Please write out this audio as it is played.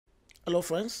Hello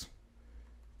friends,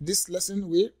 this lesson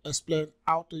will explain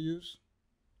how to use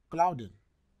cladding,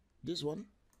 this one,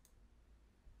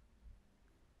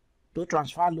 to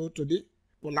transfer load to the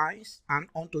purlins and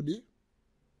onto the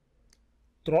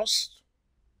truss,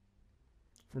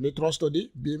 from the truss to the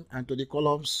beam and to the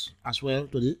columns as well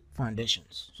to the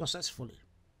foundations successfully.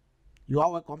 You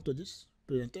are welcome to this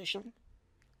presentation.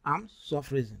 I'm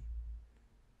soft reason.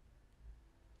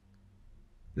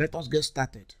 Let us get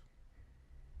started.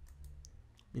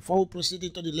 Before we proceed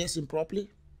into the lesson properly,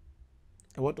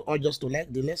 I want to urge us to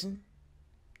like the lesson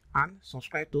and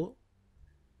subscribe to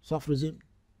Soft Reason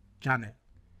channel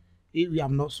if you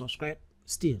have not subscribed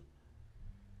still.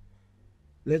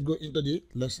 Let's go into the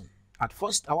lesson. At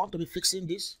first, I want to be fixing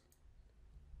this.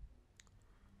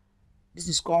 This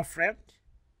is called frame,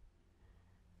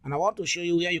 and I want to show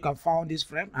you where you can find this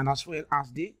frame and as well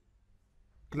as the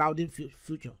cladding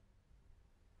feature.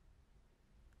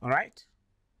 All right.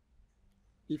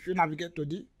 If you navigate to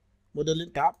the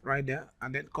modeling tab right there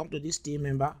and then come to this team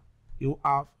member, you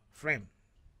have frame.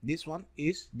 This one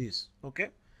is this,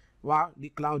 okay, while the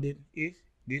cladding is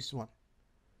this one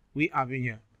we have in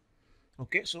here.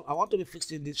 Okay, so I want to be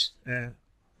fixing this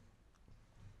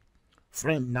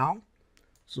frame now.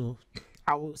 So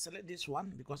I will select this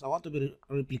one because I want to be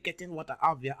replicating what I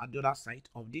have here at the other side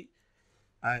of the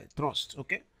truss.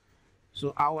 Okay,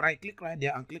 so I will right click right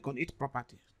there and click on its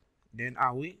property. Then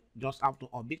I will just have to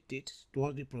orbit it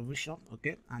towards the provision,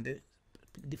 okay, and then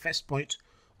pick the first point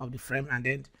of the frame, and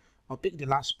then I'll pick the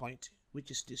last point,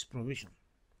 which is this provision.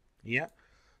 Yeah,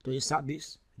 to insert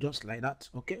this just like that,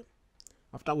 okay.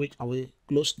 After which I will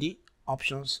close the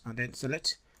options and then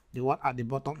select the one at the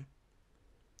bottom,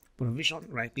 provision,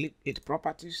 right click it,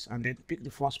 properties, and then pick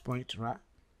the first point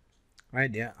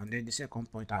right there, and then the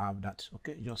second point I have that,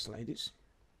 okay, just like this.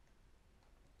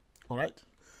 All right.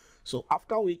 So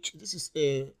after which, this is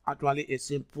actually a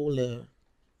simple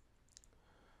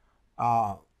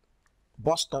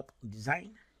bus stop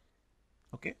design.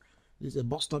 Okay, this is a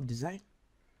bus stop design.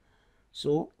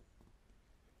 So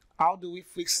how do we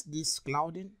fix this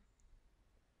cladding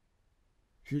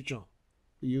feature?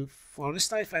 For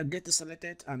instance, if I get it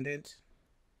selected and then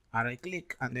I right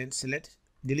click and then select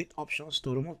delete options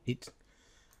to remove it.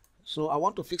 So I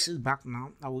want to fix it back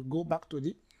now. I will go back to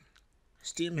the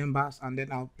team members and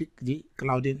then I'll pick the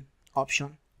cladding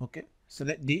option, okay,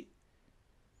 select the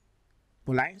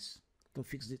purlins to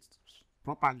fix it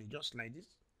properly just like this.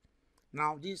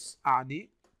 Now these are the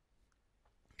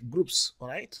groups, all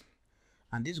right,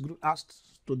 and this group has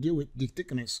to deal with the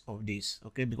thickness of this,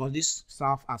 okay, because this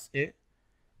serves as a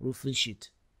roofing sheet.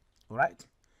 All right,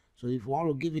 so if you want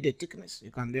to give it a thickness,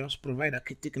 you can just provide a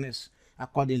thickness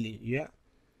accordingly. Yeah,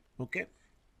 okay.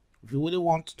 If you really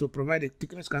want to provide a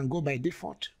thickness, can go by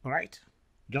default, all right,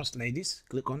 just like this.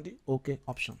 Click on the OK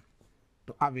option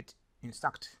to have it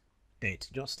inserted,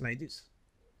 just like this.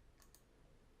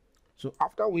 So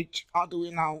after which, how do we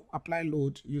now apply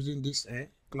load using this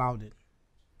cladding?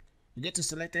 You get it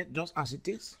selected just as it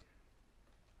is,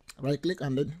 right click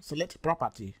and then select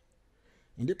property.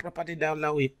 In the property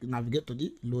dialog, we navigate to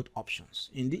the load options.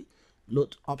 In the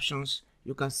load options,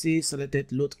 you can see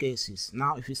selected load cases.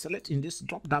 Now if you select in this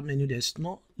drop down menu, there's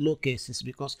no load cases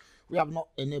because we have not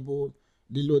enabled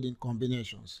the loading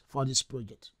combinations for this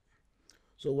project.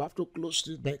 So we have to close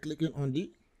this by clicking on the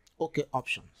OK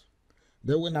options.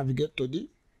 Then we navigate to the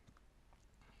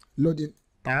loading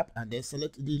tab and then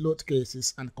select the load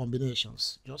cases and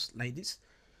combinations just like this.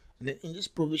 And then in this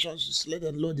provisions, you select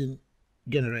the loading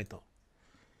generator.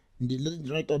 In the loading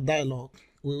generator dialog,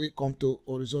 we will come to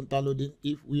horizontal loading.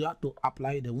 If we have to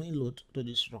apply the wing load to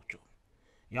the structure,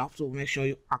 you have to make sure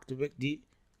you activate the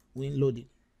wing loading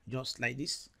just like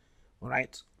this. All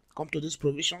right, come to this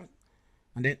provision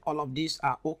and then all of these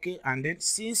are okay. And then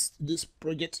since this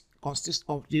project consists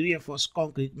of the reinforced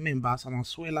concrete members and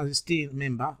as well as the steel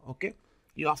member, okay,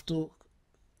 you have to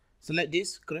select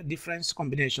this, create different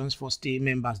combinations for steel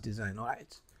members design. All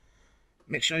right,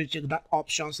 make sure you check that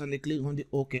options and then click on the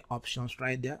OK options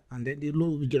right there, and then the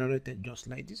load will be generated just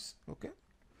like this, okay.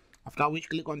 After which,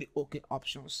 click on the OK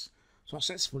options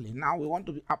successfully. Now we want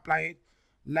to be applying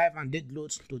live and dead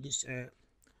loads to this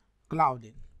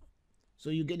cladding.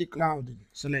 So you get the cladding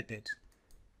selected.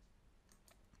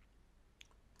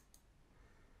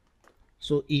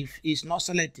 So if it's not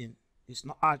selecting, it's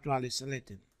not actually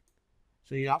selecting.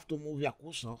 So you have to move your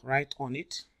cursor right on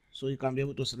it so you can be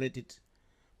able to select it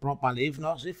properly. If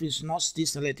not, if it's not still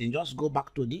selecting, just go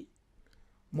back to the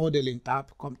modeling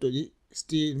tab, come to the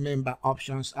steel member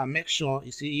options and make sure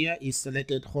you see here is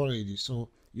selected already. So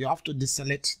you have to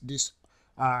deselect this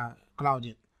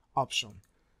cladding option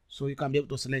so you can be able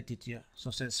to select it here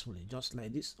successfully just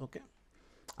like this, okay.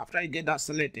 After you get that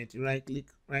selected, you right click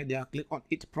right there, click on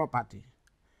each property,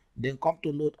 then come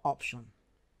to load option.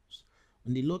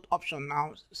 In the load option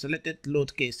now, selected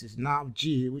load cases. Now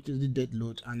G, which is the dead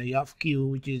load, and then you have Q,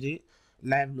 which is the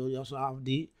live load. You also have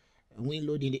the wing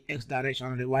load in the X direction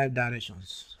and the Y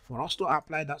directions. For us to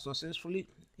apply that successfully,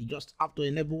 you just have to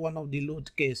enable one of the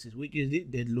load cases, which is the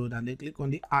dead load, and then click on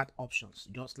the add options,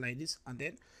 just like this, and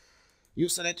then you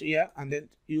select here, and then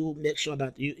you make sure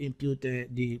that you input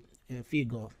the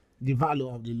figure, the value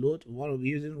of the load. We will be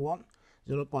using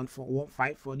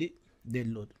 0.415 for the dead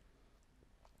load.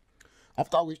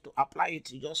 After which, to apply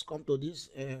it, you just come to this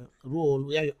role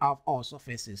where you have all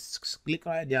surfaces. Click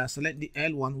right there, select the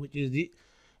L1, which is the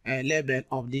label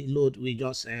of the load we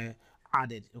just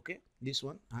added. Okay, this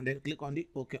one, and then click on the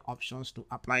OK options to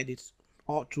apply this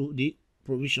all through the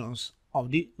provisions of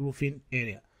the roofing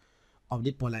area of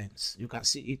the purlins. You can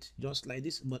see it just like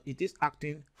this, but it is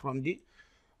acting from the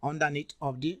underneath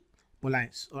of the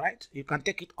purlins. All right, you can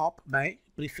take it up by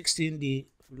prefixing the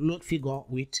load figure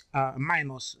with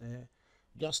minus,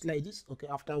 just like this. Okay,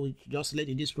 after we just let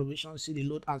in this provision, see the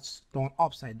load has turned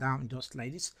upside down, just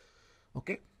like this.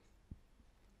 Okay,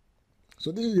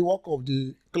 so this is the work of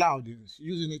the cloudings,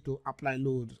 using it to apply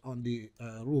loads on the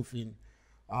roofing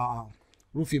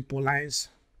purlins,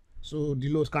 so the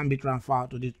load can be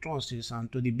transferred to the trusses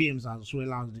and to the beams, as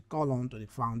well as the column to the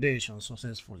foundation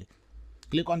successfully.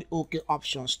 Click on the OK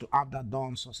options to have that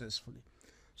done successfully.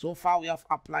 So far we have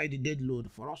applied the dead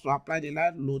load. For us to apply the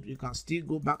live load, you can still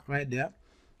go back right there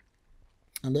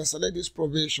and then select these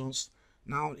provisions.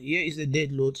 Now here is the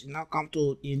dead load. You now come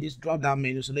to, in this drop down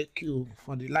menu, select Q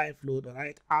for the live load. All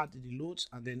right, add the loads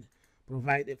and then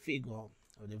provide a figure of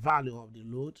the value of the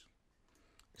load.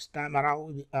 This time around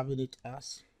we'll be having it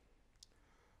as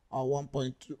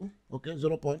 1.2, okay,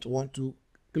 0.12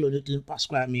 kilonewton per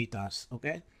square meters.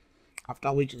 Okay,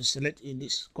 after which you select in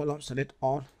this column, select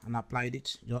all and apply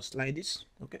it just like this.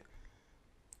 Okay,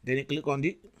 then you click on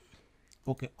the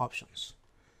OK options.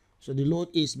 So the load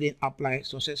is being applied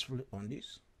successfully on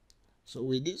this. So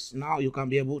with this, now you can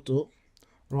be able to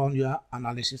run your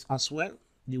analysis as well.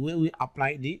 The way we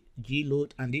apply the G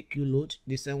load and the Q load,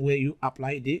 the same way you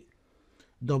apply the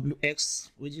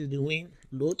WX, which is the wing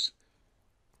load,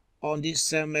 on this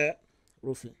same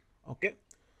roofing. Okay,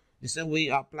 the same way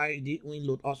you apply the wing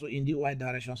load also in the Y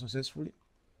direction successfully.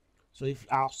 So if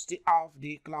I still have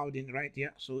the clouding right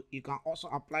here, so you can also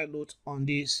apply load on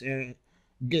this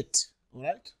gate. All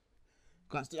right, you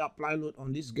can still apply load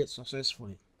on this gate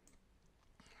successfully.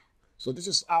 So this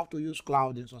is how to use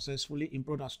clouding successfully in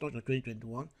Protastructure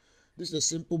 2021. This is a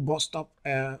simple bus stop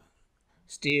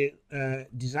steel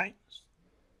design.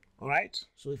 All right,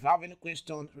 so if you have any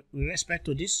question with respect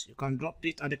to this, you can drop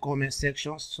it at the comment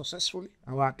section successfully.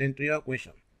 I will attend to your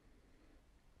question.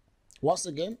 Once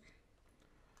again,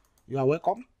 you are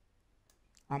welcome.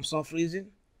 I'm Freezing.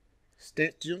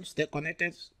 Stay tuned, stay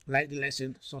connected, like the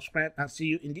lesson, subscribe, and see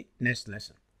you in the next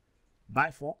lesson. Bye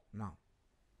for now.